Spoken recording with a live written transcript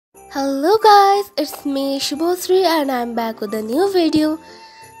Hello guys, it's me Shubhosri and I'm back with a new video.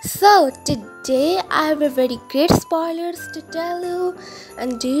 So today I have a very great spoilers to tell you.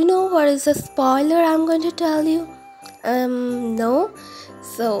 And do you know what is the spoiler I'm going to tell you? No.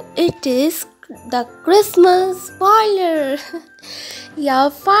 So it is the Christmas spoiler. Yeah,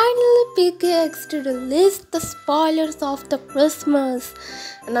 finally PKX to release the spoilers of the Christmas.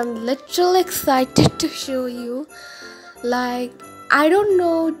 And I'm literally excited to show you. I don't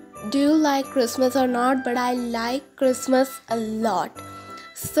know do you like Christmas or not, but I like Christmas a lot.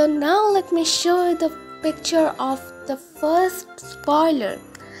 So now let me show you the picture of the first spoiler.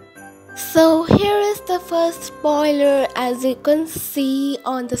 So here is the first spoiler. As you can see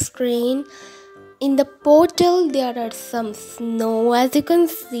on the screen, in the portal there are some snow, as you can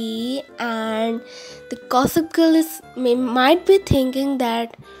see, and the gossip girl might be thinking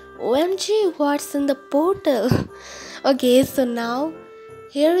that OMG, what's in the portal? Okay, so now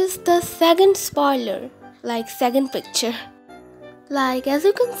here is the second spoiler, second picture. As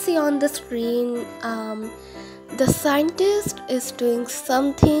you can see on the screen, the scientist is doing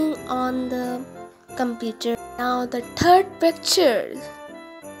something on the computer. Now the third picture.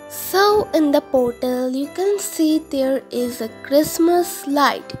 So in the portal you can see there is a Christmas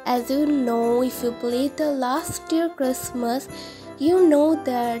light. As you know, if you played the last year Christmas, you know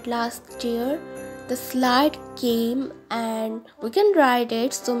that last year the slide came and we can ride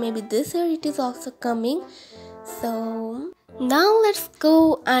it, so maybe this year it is also coming. So now let's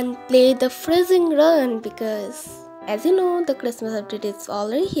go and play the freezing run, because as you know the Christmas update is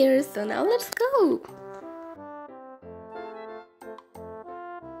already here. So now let's go.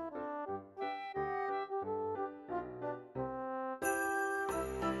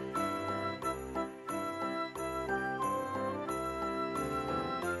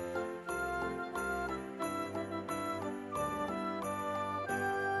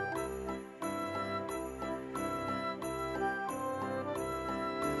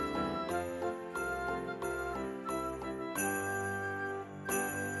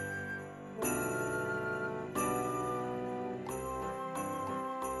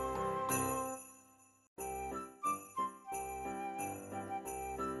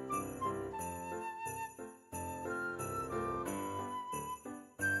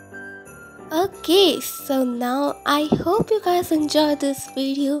 Okay, so now I hope you guys enjoyed this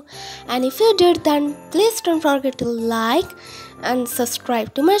video, and if you did, then please don't forget to like and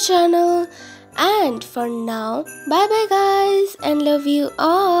subscribe to my channel. And for now, bye bye guys, and love you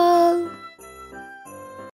all.